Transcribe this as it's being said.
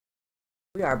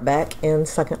We are back in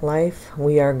Second Life.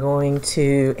 We are going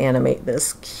to animate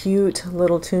this cute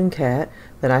little Toon cat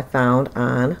that I found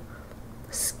on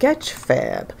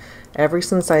Sketchfab. Ever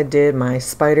since I did my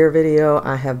spider video,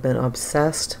 I have been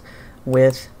obsessed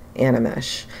with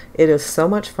Animesh. It is so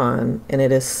much fun and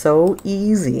it is so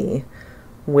easy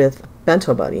with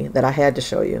Bento Buddy that I had to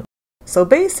show you. So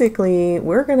basically,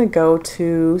 we're going to go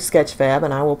to Sketchfab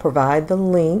and I will provide the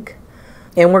link,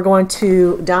 and we're going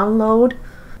to download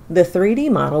the 3D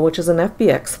model, which is an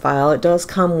FBX file. It does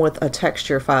come with a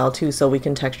texture file too, so we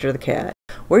can texture the cat.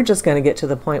 We're just going to get to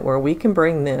the point where we can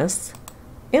bring this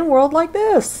in world like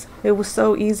this. It was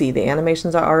so easy. The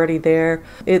animations are already there.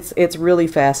 It's really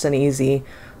fast and easy,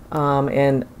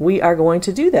 and we are going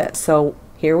to do that. So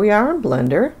here we are in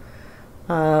Blender.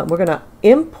 We're going to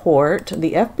import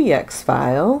the FBX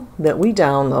file that we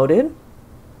downloaded.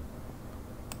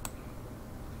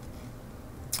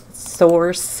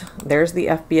 Source, there's the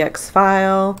FBX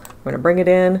file. We're going to bring it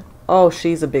in. Oh,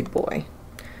 she's a big boy.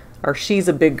 Or she's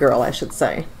a big girl, I should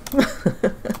say.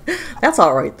 That's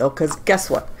all right, though, because guess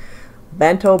what?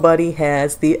 Bento Buddy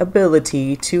has the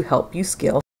ability to help you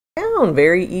scale down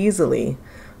very easily.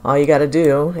 All you got to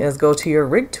do is go to your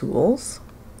rig tools,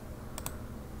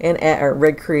 and add, or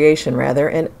rig creation rather,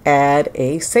 and add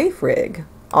a safe rig.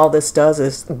 All this does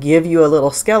is give you a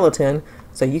little skeleton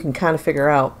so you can kind of figure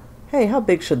out, hey, how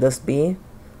big should this be?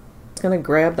 It's going to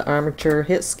grab the armature,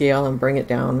 hit scale, and bring it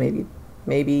down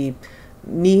maybe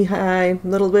knee high, a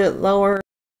little bit lower.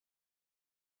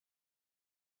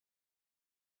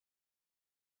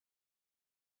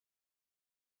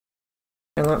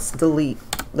 And let's delete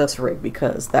this rig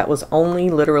because that was only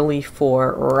literally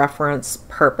for reference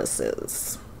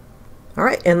purposes. All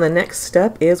right, and the next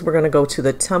step is we're going to go to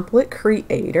the template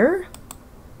creator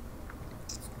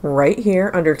right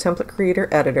here under template creator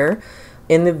editor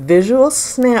in the visual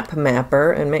snap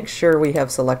mapper, and make sure we have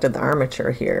selected the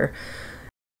armature here.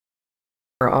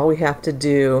 All we have to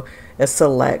do is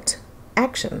select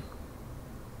action.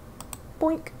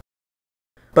 Boink.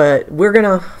 But we're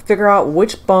going to figure out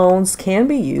which bones can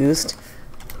be used,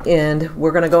 and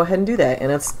we're going to go ahead and do that.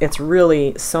 And it's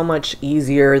really so much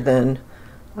easier than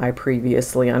I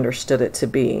previously understood it to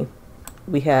be.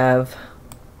 We have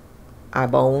eye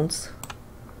bones,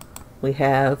 we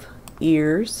have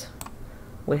ears,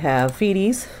 we have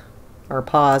feeties, or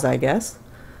paws, I guess,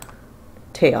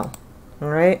 tail. All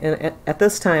right, and at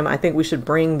this time, I think we should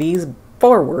bring these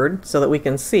forward so that we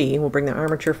can see. We'll bring the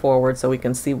armature forward so we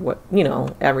can see what, you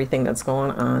know, everything that's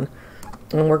going on.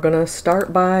 And we're going to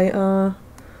start by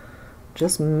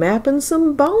just mapping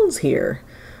some bones here.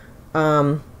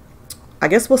 I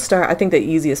guess we'll start, I think the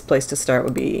easiest place to start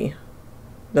would be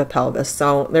the pelvis.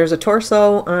 So there's a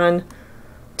torso on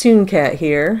Toon Cat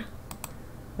here,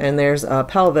 and there's a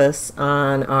pelvis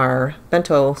on our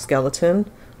Bento skeleton.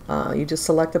 You just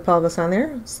select the pelvis on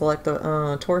there, select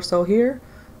the torso here,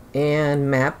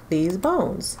 and map these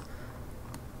bones.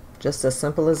 Just as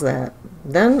simple as that.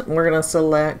 Then we're going to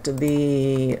select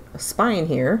the spine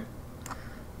here,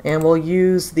 and we'll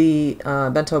use the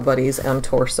Bento Buddy's M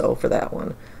torso for that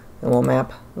one. And we'll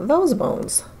map those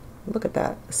bones. Look at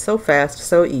that. So fast,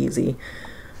 so easy.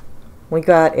 We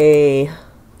got a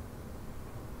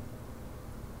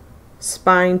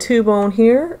spine 2 bone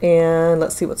here, and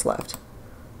let's see what's left.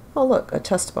 Oh look, a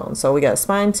chest bone. So we got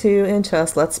spine 2 and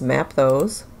chest. Let's map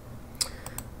those.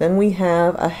 Then we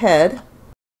have a head.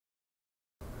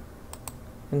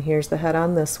 And here's the head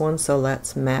on this one, so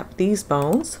let's map these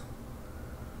bones.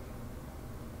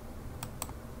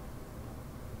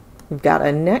 We've got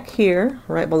a neck here,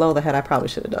 right below the head. I probably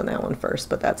should have done that one first,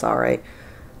 but that's all right.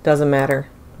 Doesn't matter.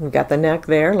 We've got the neck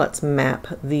there. Let's map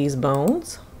these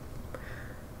bones.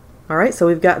 All right, so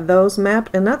we've got those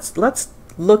mapped, and let's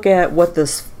look at what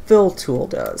this fill tool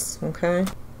does, okay?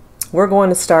 We're going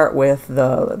to start with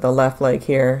the left leg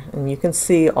here, and you can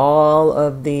see all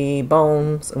of the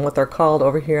bones and what they're called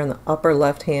over here in the upper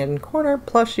left-hand corner,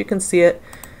 plus you can see it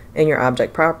in your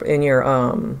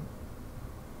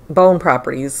bone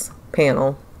properties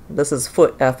panel. This is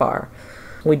foot FR.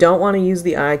 We don't want to use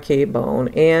the IK bone,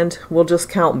 and we'll just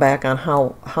count back on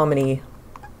how many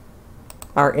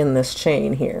are in this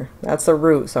chain here. That's the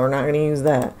root, so we're not going to use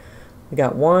that. We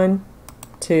got 1,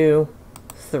 2,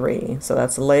 3. So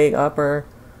that's leg upper,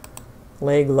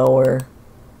 leg lower,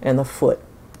 and the foot.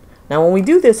 Now when we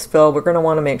do this fill, we're going to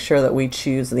want to make sure that we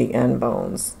choose the end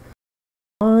bones.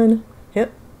 1,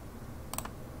 hip,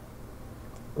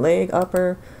 leg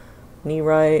upper, knee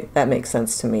right. That makes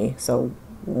sense to me. So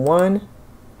 1,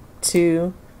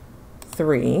 2,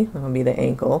 3. That'll be the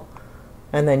ankle.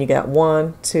 And then you got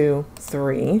 1, 2,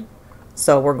 3.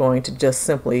 So we're going to just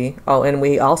simply, oh, and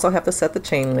we also have to set the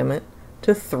chain limit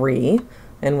to 3,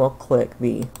 and we'll click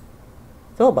the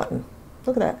fill button.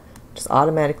 Look at that. Just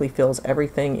automatically fills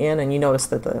everything in, and you notice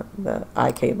that the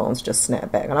IK bones just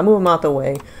snap back. And I move them out the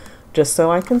way just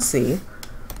so I can see. I'm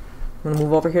going to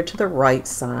move over here to the right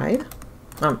side,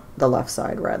 the left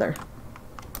side rather.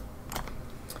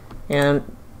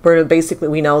 And we're basically,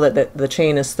 we know that the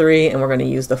chain is 3, and we're going to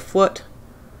use the foot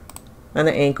and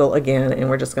the ankle again, and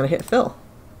we're just going to hit fill.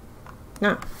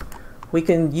 Now, we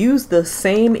can use the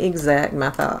same exact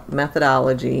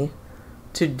methodology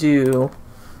to do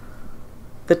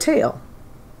the tail.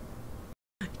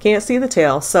 Can't see the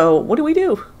tail, so what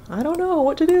do? I don't know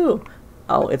what to do.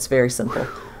 Oh, it's very simple.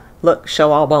 Look,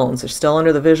 show all bones. They're still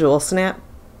under the visual snap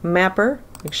mapper.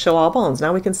 Show all bones.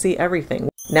 Now we can see everything.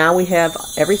 Now we have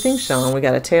everything shown. We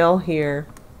got a tail here.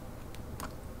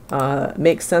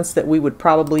 Makes sense that we would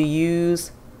probably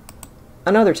use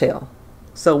another tail.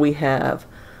 So we have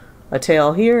a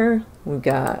tail here. We've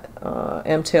got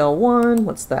M-tail 1.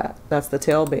 What's that? That's the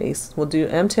tail base. We'll do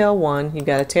M-tail 1. You've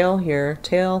got a tail here.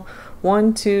 Tail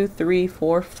 1, 2, 3,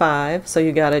 4, 5. So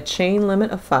you got a chain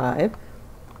limit of 5.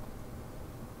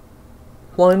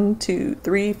 1, 2,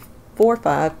 3, 4,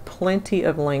 5. Plenty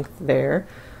of length there.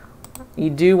 You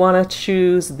do want to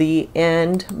choose the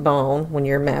end bone when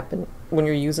you're mapping, when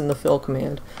you're using the fill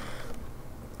command.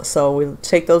 So we'll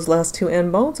take those last 2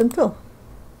 end bones and fill.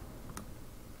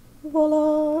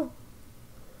 Voila!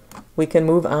 We can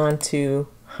move on to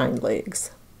hind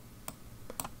legs.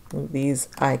 Move these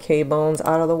IK bones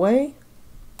out of the way.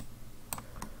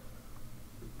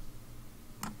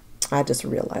 I just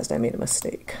realized I made a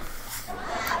mistake.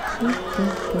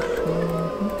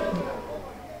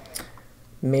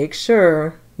 Make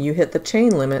sure you hit the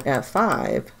chain limit at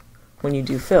 5 when you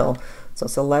do fill. So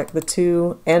select the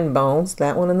 2 end bones,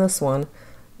 that one and this one,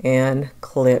 and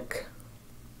click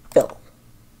fill.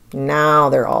 Now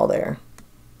they're all there.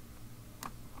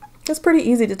 It's pretty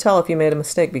easy to tell if you made a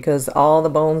mistake because all the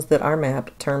bones that are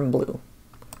mapped turn blue.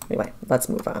 Anyway, let's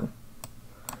move on.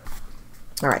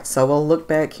 All right, so we'll look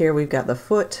back here. We've got the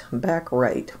foot back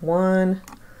right. 1,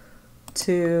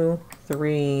 2,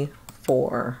 3,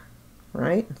 4.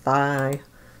 Right? 5,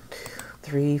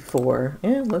 3, 4.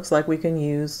 And it looks like we can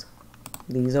use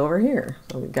these over here.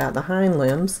 So we've got the hind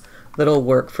limbs that'll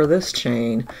work for this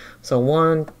chain. So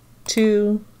 1,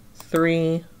 2,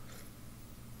 3,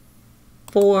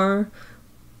 4.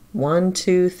 1,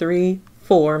 2, 3,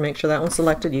 4. Make sure that one's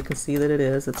selected. You can see that it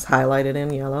is. It's highlighted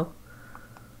in yellow.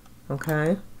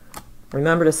 Okay.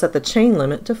 Remember to set the chain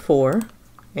limit to 4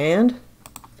 and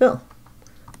fill.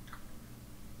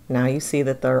 Now you see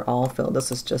that they're all filled.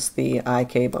 This is just the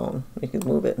IK bone. You can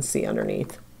move it and see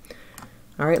underneath.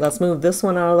 All right, let's move this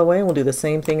one out of the way. We'll do the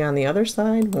same thing on the other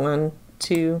side. 1,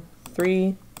 2,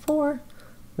 3, 4.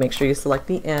 Make sure you select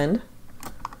the end.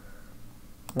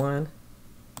 1,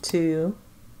 2,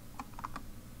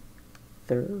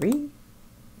 3,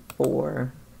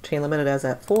 4. Chain limited as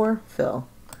at 4, fill.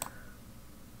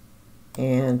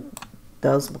 And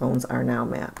those bones are now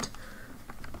mapped.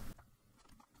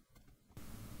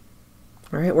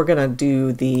 All right, we're gonna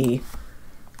do the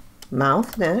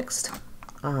mouth next.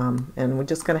 And we're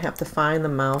just gonna have to find the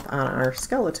mouth on our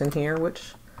skeleton here,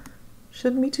 which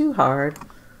shouldn't be too hard.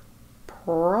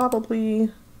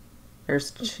 Probably,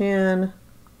 there's chin,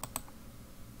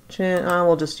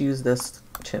 we'll just use this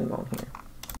chin bone here.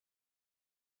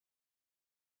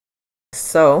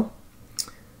 So,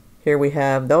 here we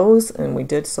have those, and we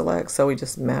did select, so we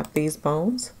just map these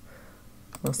bones.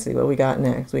 Let's see what we got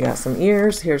next. We got some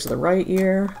ears. Here's the right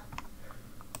ear.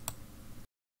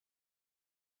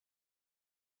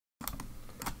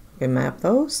 We can map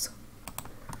those.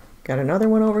 Got another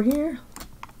one over here.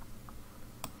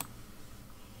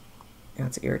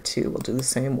 That's ear 2. We'll do the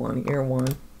same one. Ear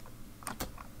 1.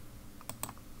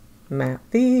 Map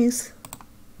these.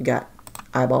 We got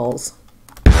eyeballs.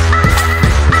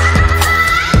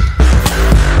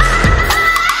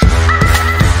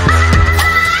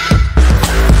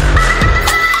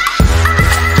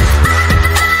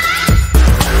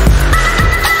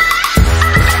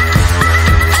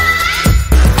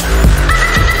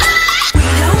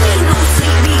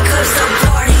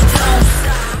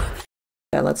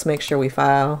 Let's make sure we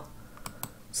file,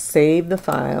 save the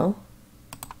file,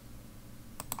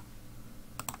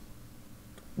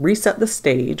 reset the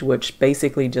stage, which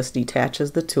basically just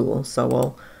detaches the tool. So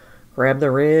we'll grab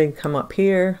the rig, come up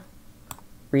here,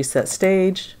 reset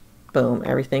stage, boom,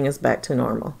 everything is back to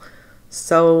normal.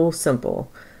 So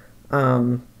simple.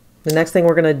 The next thing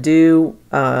we're gonna do,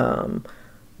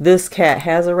 this cat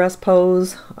has a rest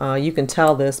pose. You can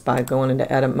tell this by going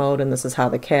into edit mode, and this is how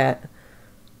the cat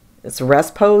its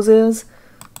rest pose is.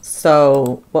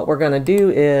 So what we're going to do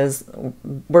is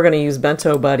we're going to use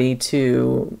Bento Buddy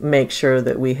to make sure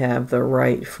that we have the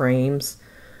right frames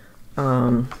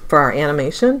for our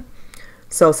animation.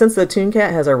 So since the Toon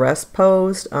Cat has a rest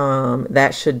pose,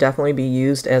 that should definitely be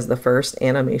used as the first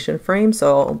animation frame.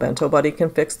 So Bento Buddy can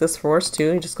fix this for us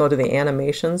too. You just go to the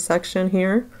animation section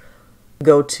here,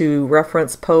 go to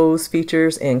reference pose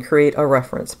features and create a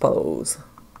reference pose,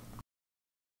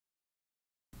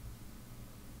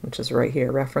 which is right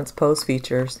here, reference pose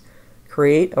features,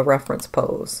 create a reference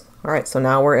pose. All right, so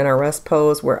now we're in our rest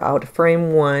pose, we're out of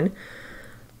frame 1.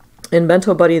 And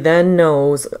Bento Buddy then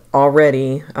knows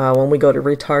already when we go to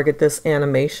retarget this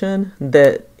animation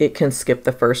that it can skip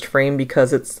the first frame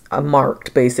because it's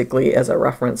marked basically as a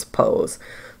reference pose.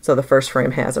 So the first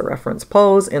frame has a reference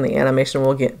pose and the animation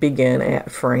will begin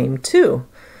at frame 2.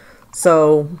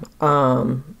 So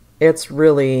it's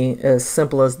really as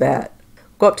simple as that.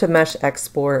 Go up to mesh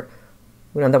export.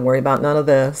 We don't have to worry about none of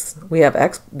this. We have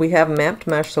mapped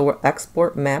mesh, so we'll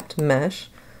export mapped mesh.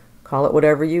 Call it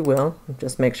whatever you will.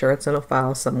 Just make sure it's in a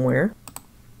file somewhere.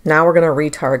 Now we're going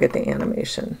to retarget the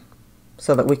animation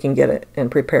so that we can get it and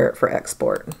prepare it for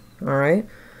export. All right.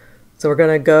 So we're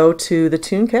going to go to the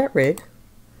Toon Cat rig.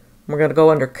 We're going to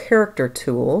go under character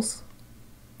tools.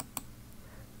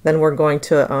 Then we're going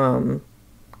to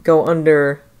go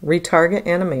under retarget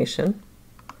animation.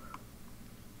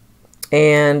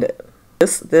 And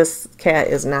this cat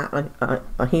is not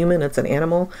a human, it's an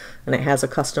animal, and it has a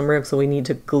custom rig, so we need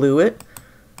to glue it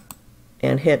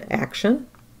and hit action.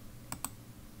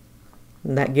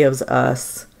 And that gives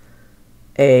us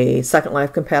a Second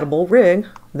Life compatible rig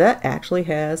that actually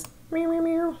has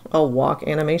a walk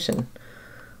animation,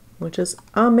 which is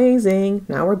amazing.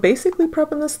 Now we're basically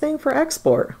prepping this thing for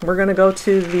export. We're going to go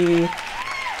to the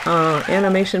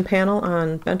animation panel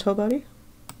on Bento Buddy.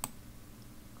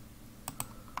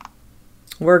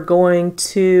 We're going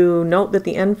to note that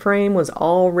the end frame was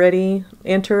already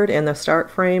entered and the start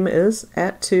frame is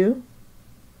at 2.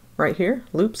 Right here,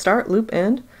 loop start, loop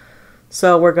end.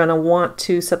 So we're going to want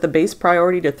to set the base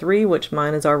priority to 3, which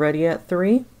mine is already at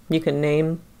 3. You can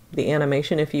name the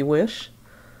animation if you wish.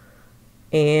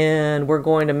 And we're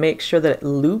going to make sure that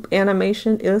loop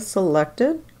animation is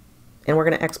selected. And we're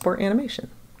going to export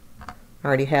animation. I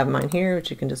already have mine here,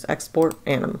 but you can just export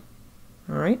anim.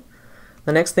 All right.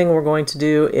 The next thing we're going to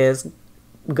do is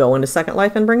go into Second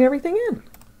Life and bring everything in.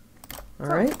 All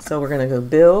right, so we're going to go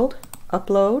build,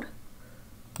 upload,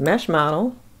 mesh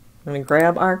model. I'm going to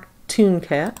grab our Toon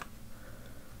Cat.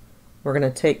 We're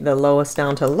going to take the lowest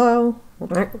down to low. All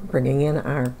right, bringing in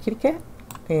our kitty cat.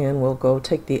 And we'll go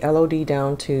take the LOD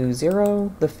down to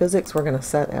 0. The physics we're going to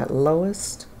set at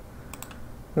lowest.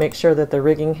 Make sure that the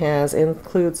rigging has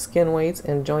include skin weights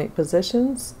and joint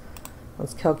positions.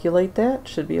 Let's calculate that.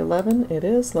 Should be 11. It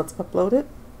is. Let's upload it.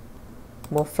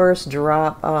 We'll first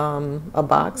drop a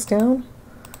box down.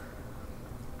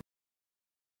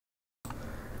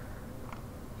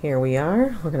 Here we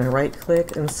are. We're going to right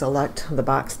click and select the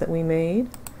box that we made.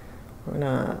 We're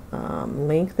going to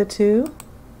link the two.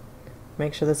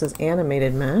 Make sure this is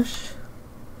animated mesh.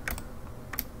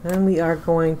 And we are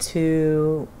going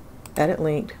to edit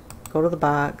link, go to the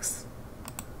box,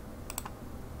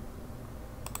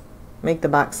 make the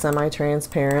box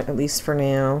semi-transparent, at least for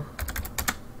now.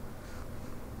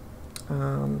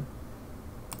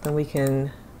 Then we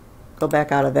can go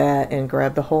back out of that and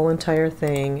grab the whole entire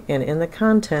thing, and in the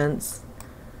contents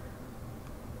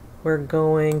we're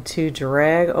going to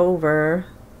drag over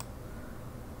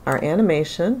our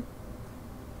animation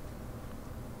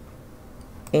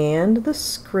and the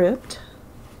script.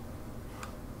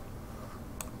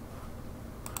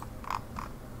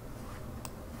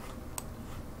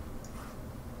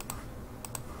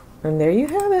 And there you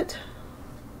have it.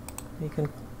 You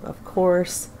can, of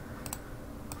course,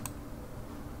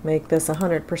 make this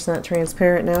 100%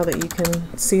 transparent now that you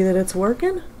can see that it's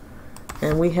working.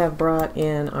 And we have brought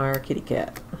in our kitty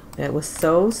cat. It was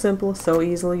so simple, so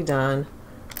easily done.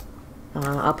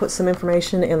 I'll put some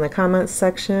information in the comments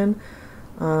section.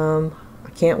 I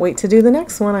can't wait to do the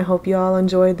next one. I hope you all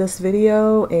enjoyed this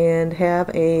video and have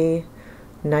a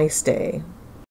nice day.